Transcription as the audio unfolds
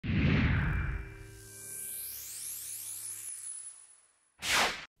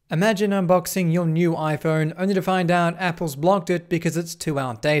Imagine unboxing your new iPhone only to find out Apple's blocked it because it's too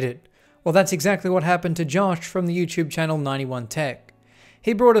outdated. Well, that's exactly what happened to Josh from the YouTube channel 91 Tech.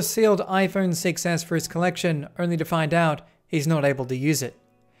 He brought a sealed iPhone 6s for his collection only to find out he's not able to use it.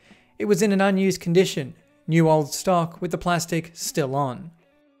 It was in an unused condition, new old stock with the plastic still on.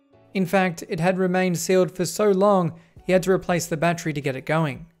 In fact, it had remained sealed for so long he had to replace the battery to get it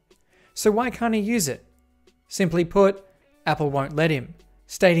going. So why can't he use it? Simply put, Apple won't let him,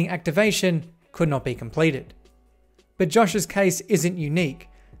 stating activation could not be completed. But Josh's case isn't unique.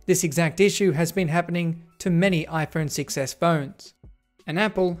 This exact issue has been happening to many iPhone 6s phones, and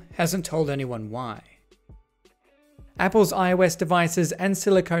Apple hasn't told anyone why. Apple's iOS devices and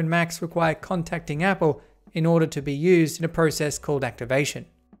Silicone Macs require contacting Apple in order to be used in a process called activation.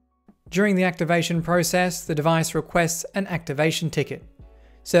 During the activation process, the device requests an activation ticket.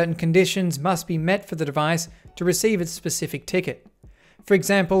 Certain conditions must be met for the device to receive its specific ticket. For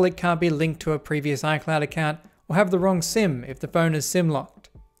example, it can't be linked to a previous iCloud account or have the wrong SIM if the phone is SIM locked.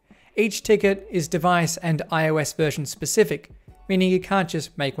 Each ticket is device and iOS version specific, meaning you can't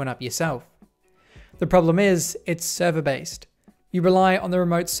just make one up yourself. The problem is, it's server-based. You rely on the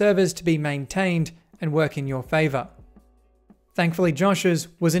remote servers to be maintained and work in your favor. Thankfully, Josh's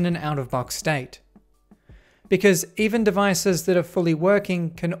was in an out-of-box state. Because even devices that are fully working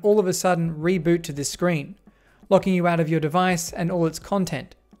can all of a sudden reboot to this screen, locking you out of your device and all its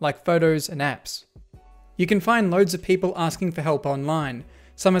content, like photos and apps. You can find loads of people asking for help online,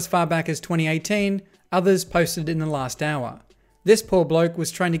 some as far back as 2018, others posted in the last hour. This poor bloke was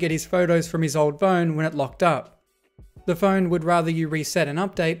trying to get his photos from his old phone when it locked up. The phone would rather you reset and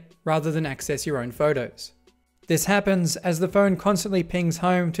update rather than access your own photos. This happens as the phone constantly pings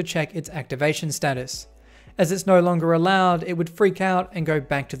home to check its activation status. As it's no longer allowed, it would freak out and go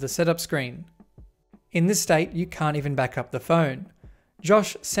back to the setup screen. In this state, you can't even back up the phone.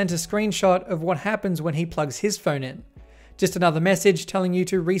 Josh sent a screenshot of what happens when he plugs his phone in. Just another message telling you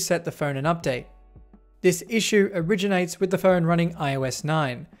to reset the phone and update. This issue originates with the phone running iOS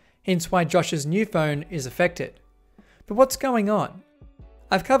 9, hence why Josh's new phone is affected. But what's going on?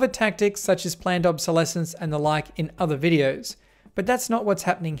 I've covered tactics such as planned obsolescence and the like in other videos, but that's not what's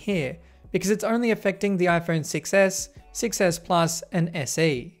happening here, because it's only affecting the iPhone 6s, 6s Plus, and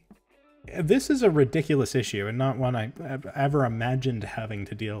SE. This is a ridiculous issue and not one I've ever imagined having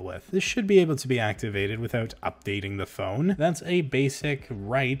to deal with. This should be able to be activated without updating the phone. That's a basic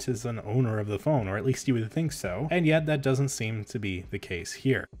right as an owner of the phone, or at least you would think so, and yet that doesn't seem to be the case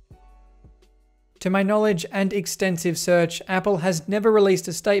here. To my knowledge and extensive search, Apple has never released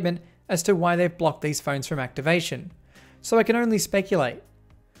a statement as to why they've blocked these phones from activation, so I can only speculate.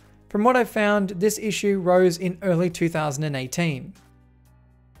 From what I've found, this issue rose in early 2018.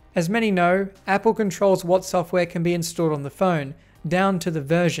 As many know, Apple controls what software can be installed on the phone, down to the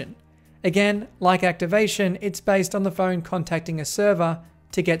version. Again, like activation, it's based on the phone contacting a server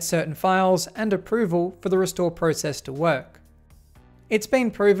to get certain files and approval for the restore process to work. It's been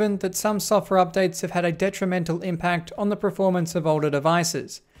proven that some software updates have had a detrimental impact on the performance of older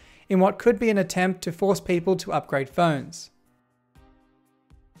devices, in what could be an attempt to force people to upgrade phones.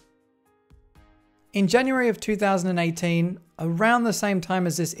 In January of 2018, around the same time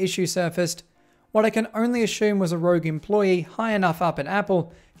as this issue surfaced, what I can only assume was a rogue employee high enough up at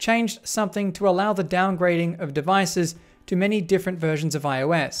Apple changed something to allow the downgrading of devices to many different versions of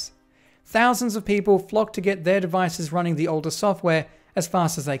iOS. Thousands of people flocked to get their devices running the older software as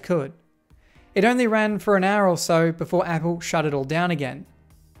fast as they could. It only ran for an hour or so before Apple shut it all down again.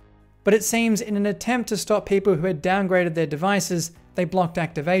 But it seems in an attempt to stop people who had downgraded their devices, they blocked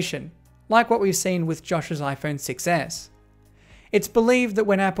activation, like what we've seen with Josh's iPhone 6s. It's believed that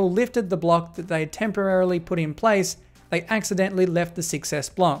when Apple lifted the block that they had temporarily put in place, they accidentally left the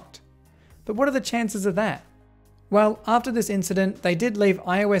 6s blocked. But what are the chances of that? Well, after this incident, they did leave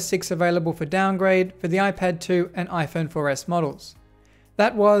iOS 6 available for downgrade for the iPad 2 and iPhone 4S models.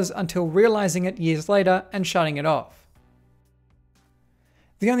 That was until realizing it years later and shutting it off.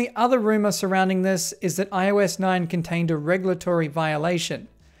 The only other rumor surrounding this is that iOS 9 contained a regulatory violation,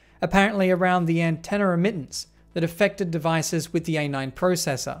 apparently around the antenna emittance that affected devices with the A9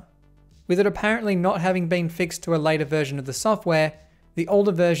 processor. With it apparently not having been fixed to a later version of the software, the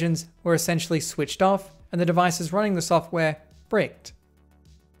older versions were essentially switched off and the devices running the software bricked.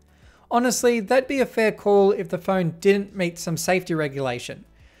 Honestly, that'd be a fair call if the phone didn't meet some safety regulation,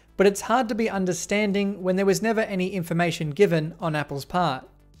 but it's hard to be understanding when there was never any information given on Apple's part.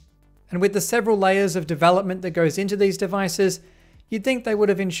 And with the several layers of development that goes into these devices, you'd think they would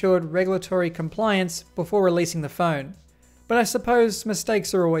have ensured regulatory compliance before releasing the phone, but I suppose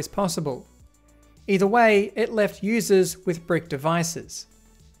mistakes are always possible. Either way, it left users with brick devices.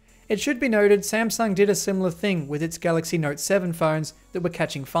 It should be noted Samsung did a similar thing with its Galaxy Note 7 phones that were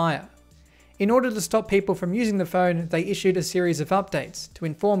catching fire. In order to stop people from using the phone, they issued a series of updates to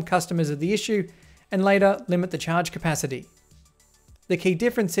inform customers of the issue and later limit the charge capacity. The key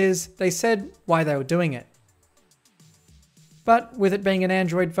difference is they said why they were doing it. But with it being an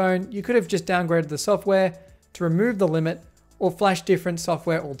Android phone, you could have just downgraded the software to remove the limit or flash different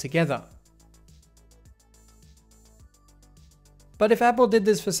software altogether. But if Apple did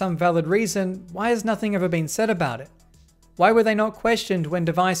this for some valid reason, why has nothing ever been said about it? Why were they not questioned when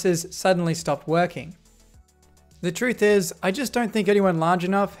devices suddenly stopped working? The truth is, I just don't think anyone large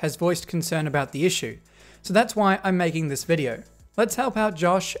enough has voiced concern about the issue, so that's why I'm making this video. Let's help out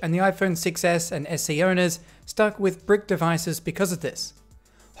Josh and the iPhone 6s and SE owners stuck with brick devices because of this.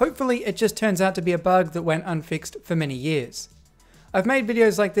 Hopefully it just turns out to be a bug that went unfixed for many years. I've made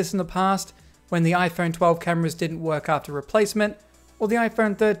videos like this in the past when the iPhone 12 cameras didn't work after replacement, or the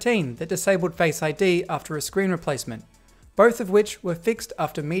iPhone 13 that disabled Face ID after a screen replacement, both of which were fixed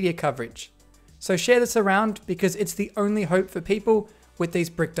after media coverage. So share this around because it's the only hope for people with these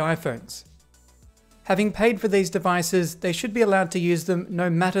bricked iPhones. Having paid for these devices, they should be allowed to use them no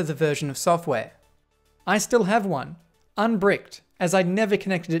matter the version of software. I still have one, unbricked, as I never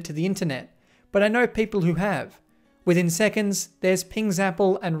connected it to the internet, but I know people who have. Within seconds, there's pings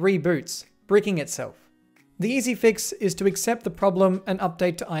Apple and reboots, bricking itself. The easy fix is to accept the problem and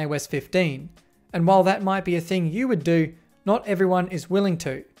update to iOS 15, and while that might be a thing you would do, not everyone is willing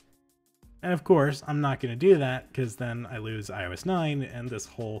to. And of course, I'm not going to do that because then I lose iOS 9 and this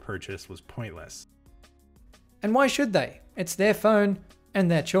whole purchase was pointless. And why should they? It's their phone and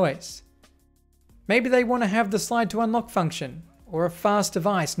their choice. Maybe they want to have the slide to unlock function, or a fast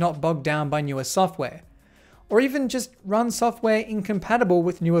device not bogged down by newer software, or even just run software incompatible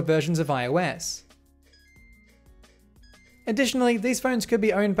with newer versions of iOS. Additionally, these phones could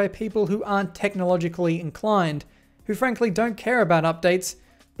be owned by people who aren't technologically inclined, who frankly don't care about updates,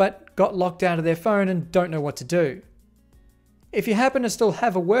 but got locked out of their phone and don't know what to do. If you happen to still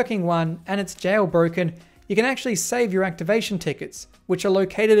have a working one and it's jailbroken, you can actually save your activation tickets, which are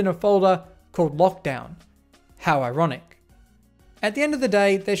located in a folder called Lockdown. How ironic. At the end of the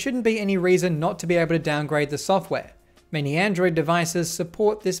day, there shouldn't be any reason not to be able to downgrade the software. Many Android devices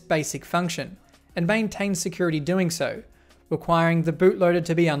support this basic function, and maintain security doing so, requiring the bootloader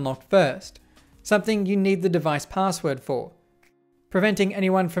to be unlocked first, something you need the device password for, preventing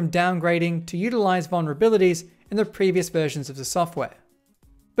anyone from downgrading to utilize vulnerabilities in the previous versions of the software.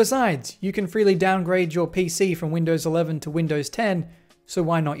 Besides, you can freely downgrade your PC from Windows 11 to Windows 10, so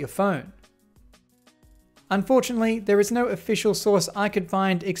why not your phone? Unfortunately, there is no official source I could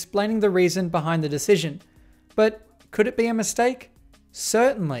find explaining the reason behind the decision, but could it be a mistake?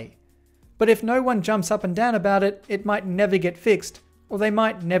 Certainly. But if no one jumps up and down about it, it might never get fixed, or they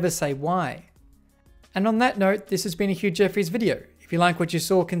might never say why. And on that note, this has been a Hugh Jeffries video. If you like what you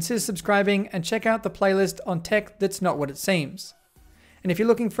saw, consider subscribing and check out the playlist on tech that's not what it seems. And if you're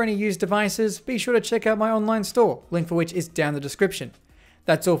looking for any used devices, be sure to check out my online store, link for which is down in the description.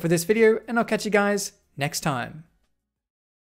 That's all for this video, and I'll catch you guys next time.